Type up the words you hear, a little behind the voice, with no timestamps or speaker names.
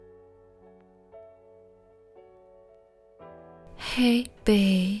Hey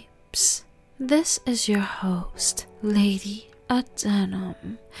babes, this is your host, Lady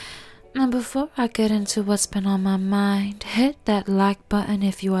Adenum. And before I get into what's been on my mind, hit that like button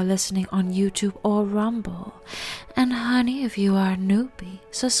if you are listening on YouTube or Rumble. And honey, if you are a newbie,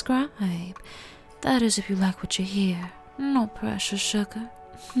 subscribe. That is if you like what you hear. No pressure, sugar.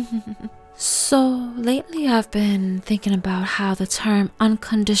 So, lately I've been thinking about how the term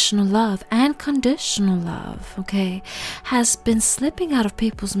unconditional love and conditional love, has been slipping out of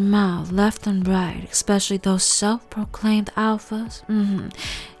people's mouths left and right, especially those self-proclaimed alphas.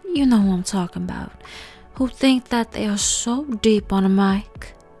 You know who I'm talking about, who think that they are so deep on a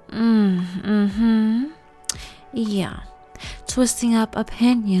mic. Yeah, twisting up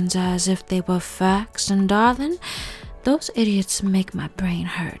opinions as if they were facts, and darling, those idiots make my brain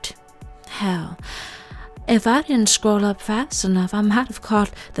hurt. Hell, if I didn't scroll up fast enough, I might have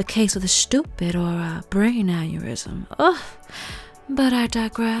caught the case of the stupid or a brain aneurysm. But I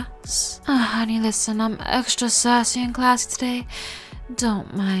digress. Honey, listen, I'm extra sassy and classy today.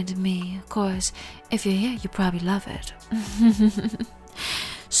 Don't mind me. Of course, if you're here, you probably love it.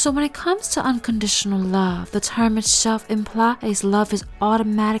 So when it comes to unconditional love, the term itself implies love is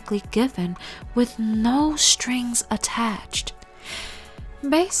automatically given with no strings attached.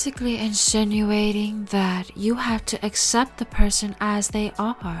 Basically insinuating that you have to accept the person as they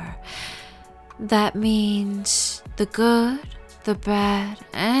are. That means the good, the bad,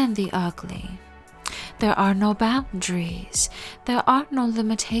 and the ugly. There are no boundaries. There are no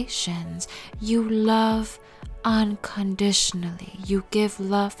limitations. You love unconditionally. You give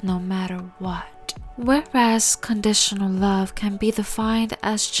love no matter what. Whereas conditional love can be defined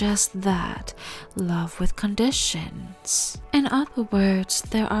as just that, love with conditions. In other words,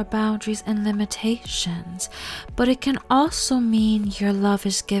 there are boundaries and limitations, but it can also mean your love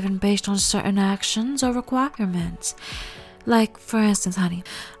is given based on certain actions or requirements. Like, for instance, honey,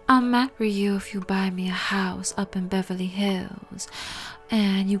 I'll marry you if you buy me a house up in Beverly Hills,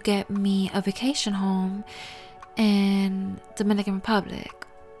 and you get me a vacation home in Dominican Republic.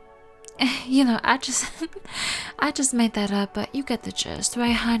 You know, I just made that up, but you get the gist,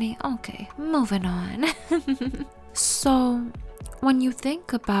 right, honey? Okay, moving on. So, when you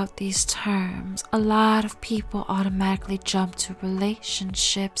think about these terms, a lot of people automatically jump to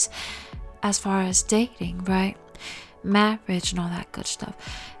relationships as far as dating, right? Marriage and all that good stuff.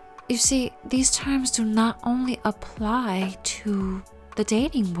 You see, these terms do not only apply to the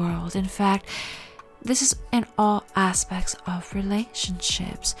dating world. In fact, this is in all aspects of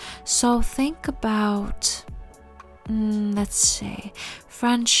relationships. So think about, let's say,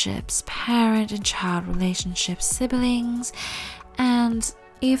 friendships, parent and child relationships, siblings, and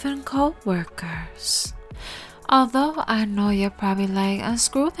even co-workers. Although I know you're probably like,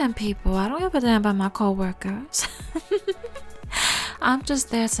 screw them people, I don't give a damn about my co-workers. I'm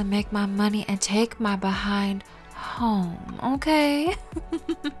just there to make my money and take my behind home, okay?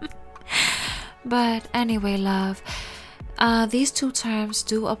 But anyway, love, these two terms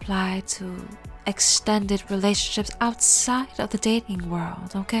do apply to extended relationships outside of the dating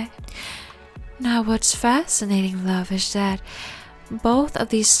world, okay? Now, what's fascinating, love, is that both of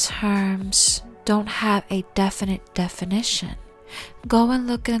these terms don't have a definite definition. Go and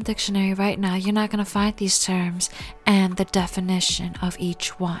look in the dictionary right now. You're not going to find these terms and the definition of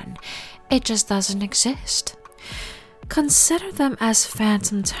each one. It just doesn't exist. Consider them as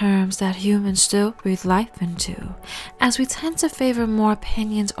phantom terms that humans still breathe life into, as we tend to favor more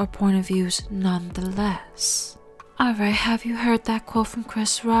opinions or point of views nonetheless. Alright, have you heard that quote from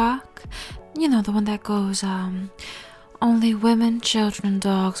Chris Rock? You know, the one that goes, only women, children, and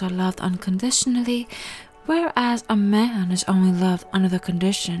dogs are loved unconditionally, whereas a man is only loved under the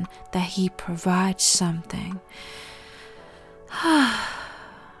condition that he provides something.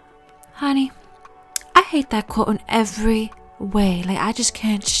 Honey, I hate that quote in every way. Like, I just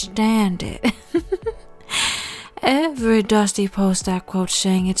can't stand it. Every dusty post that quote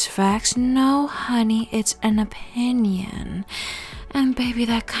saying it's facts. No, honey, it's an opinion. And baby,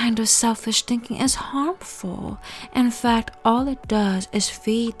 that kind of selfish thinking is harmful. In fact, all it does is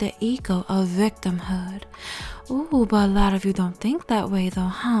feed the ego of victimhood. Ooh, but a lot of you don't think that way though,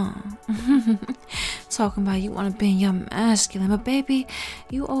 huh? Talking about you want to be in your masculine, but baby,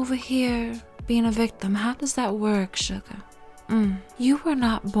 you over here being a victim. How does that work, sugar? You were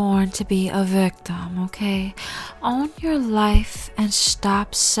not born to be a victim, okay? Own your life and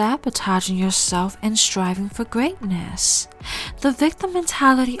stop sabotaging yourself and striving for greatness. The victim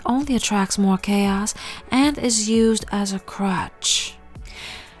mentality only attracts more chaos and is used as a crutch.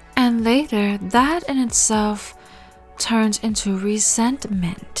 And later, that in itself turns into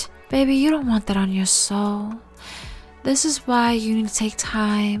resentment. Baby, you don't want that on your soul. This is why you need to take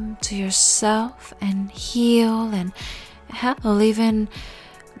time to yourself and heal, and hell, even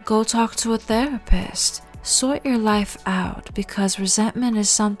go talk to a therapist. Sort your life out, because resentment is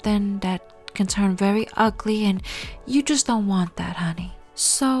something that can turn very ugly, and you just don't want that, honey.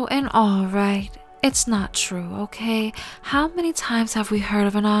 So in all, right, it's not true, okay? How many times have we heard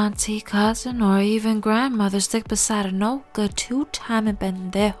of an auntie, cousin, or even grandmother stick beside a no good two-timing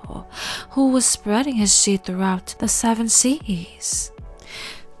pendejo who was spreading his seed throughout the 7 seas?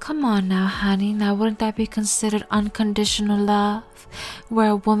 Come on now, honey. Now, wouldn't that be considered unconditional love,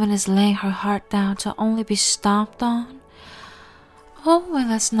 where a woman is laying her heart down to only be stomped on? Oh, and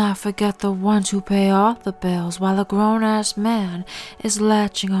let's not forget the ones who pay all the bills while a grown-ass man is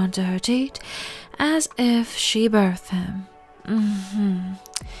latching onto her teat as if she birthed him.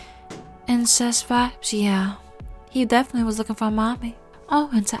 Incest vibes, yeah. He definitely was looking for a mommy.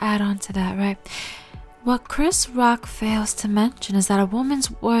 Oh, and to add on to that, right? What Chris Rock fails to mention is that a woman's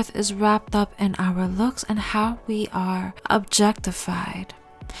worth is wrapped up in our looks and how we are objectified.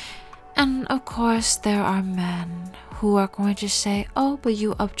 And of course, there are men who are going to say, oh, but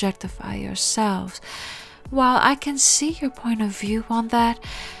you objectify yourselves. While I can see your point of view on that,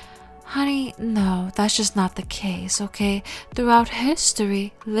 honey, no, that's just not the case, okay? Throughout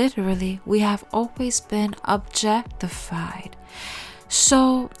history, literally, we have always been objectified.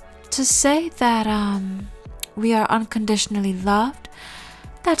 So, to say that we are unconditionally loved,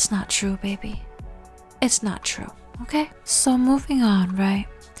 that's not true, baby. It's not true, okay? So moving on, right?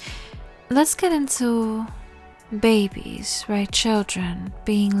 Let's get into babies, right? Children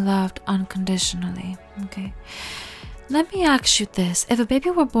being loved unconditionally, okay? Let me ask you this. If a baby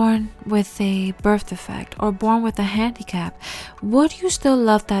were born with a birth defect or born with a handicap, would you still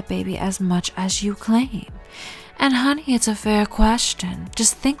love that baby as much as you claim? And honey, it's a fair question.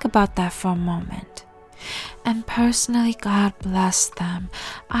 Just think about that for a moment. And personally, God bless them.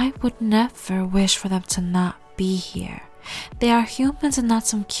 I would never wish for them to not be here. They are humans and not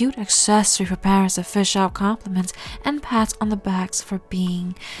some cute accessory for parents to fish out compliments and pats on the backs for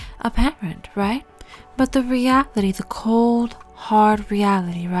being a parent, right? But the reality, the cold, hard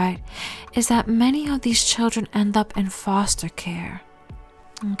reality, right, is that many of these children end up in foster care,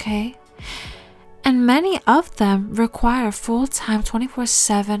 okay? And many of them require full-time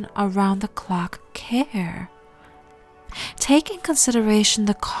 24/7 around-the-clock care. Take in consideration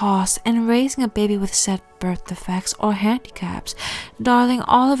the cost in raising a baby with said birth defects or handicaps. Darling,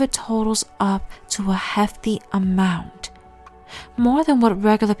 all of it totals up to a hefty amount. More than what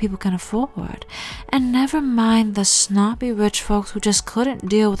regular people can afford. And never mind the snobby rich folks who just couldn't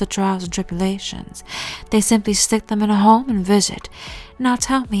deal with the trials and tribulations. They simply stick them in a home and visit. Now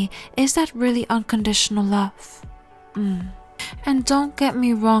tell me, is that really unconditional love? And don't get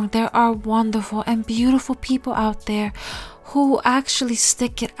me wrong, there are wonderful and beautiful people out there who actually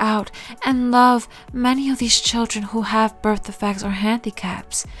stick it out and love many of these children who have birth defects or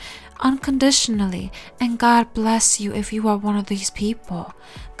handicaps unconditionally. And God bless you if you are one of these people.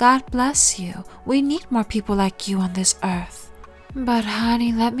 God bless you. We need more people like you on this earth. But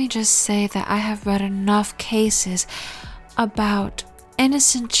honey, let me just say that I have read enough cases about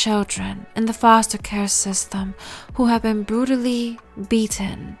innocent children in the foster care system who have been brutally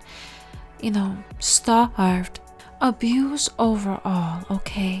beaten, starved, abused overall,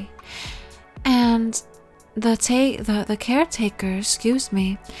 okay? And the caretakers,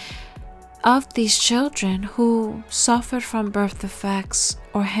 of these children who suffered from birth defects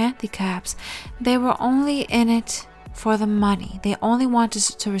or handicaps, they were only in it for the money. They only wanted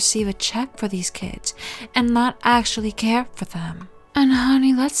to receive a check for these kids and not actually care for them. And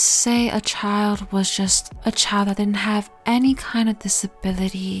honey, let's say a child was just a child that didn't have any kind of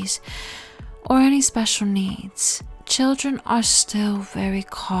disabilities or any special needs. Children are still very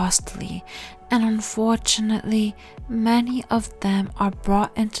costly, and unfortunately, many of them are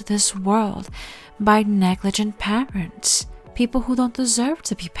brought into this world by negligent parents, people who don't deserve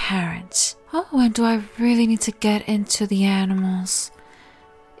to be parents. Oh, and do I really need to get into the animals?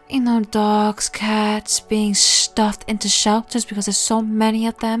 Dogs, cats being stuffed into shelters because there's so many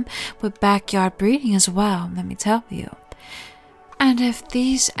of them, with backyard breeding as well, let me tell you. And if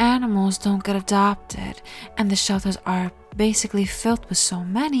these animals don't get adopted and the shelters are basically filled with so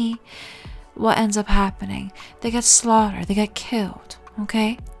many, what ends up happening? They get slaughtered, they get killed,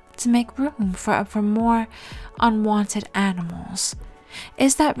 okay? To make room for more unwanted animals.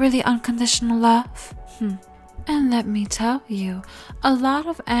 Is that really unconditional love? And let me tell you, a lot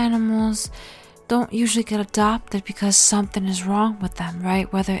of animals don't usually get adopted because something is wrong with them,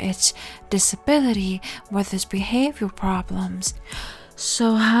 right? Whether it's disability, whether it's behavioral problems.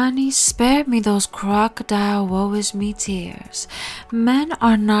 So honey, spare me those crocodile woe is me tears. Men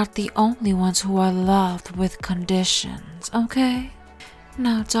are not the only ones who are loved with conditions, okay?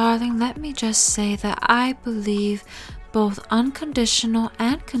 Now darling, let me just say that I believe both unconditional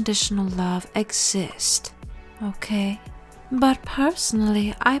and conditional love exist, okay? But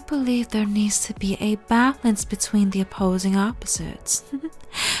personally, I believe there needs to be a balance between the opposing opposites.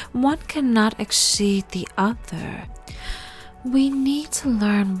 One cannot exceed the other. We need to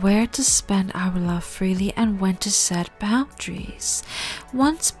learn where to spend our love freely and when to set boundaries.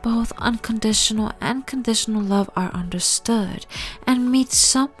 Once both unconditional and conditional love are understood and meet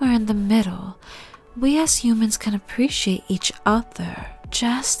somewhere in the middle, we as humans can appreciate each other,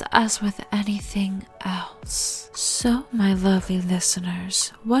 just as with anything else. So, my lovely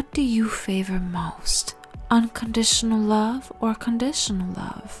listeners, what do you favor most? Unconditional love or conditional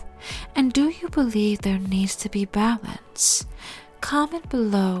love? And do you believe there needs to be balance? Comment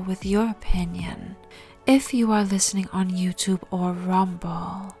below with your opinion if you are listening on YouTube or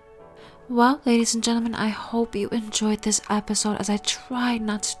Rumble. Well, ladies and gentlemen, I hope you enjoyed this episode as I tried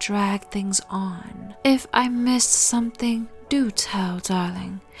not to drag things on. If I missed something, do tell,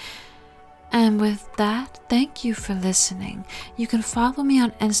 darling. And with that, thank you for listening. You can follow me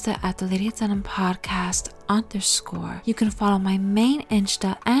on Insta at the Lady of Denim Podcast _. You can follow my main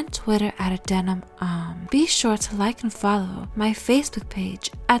Insta and Twitter at a denim. Be sure to like and follow my Facebook page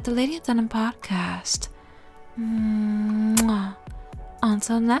at the Lady of Denim Podcast. Mwah.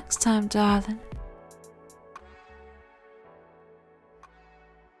 Until next time, darling.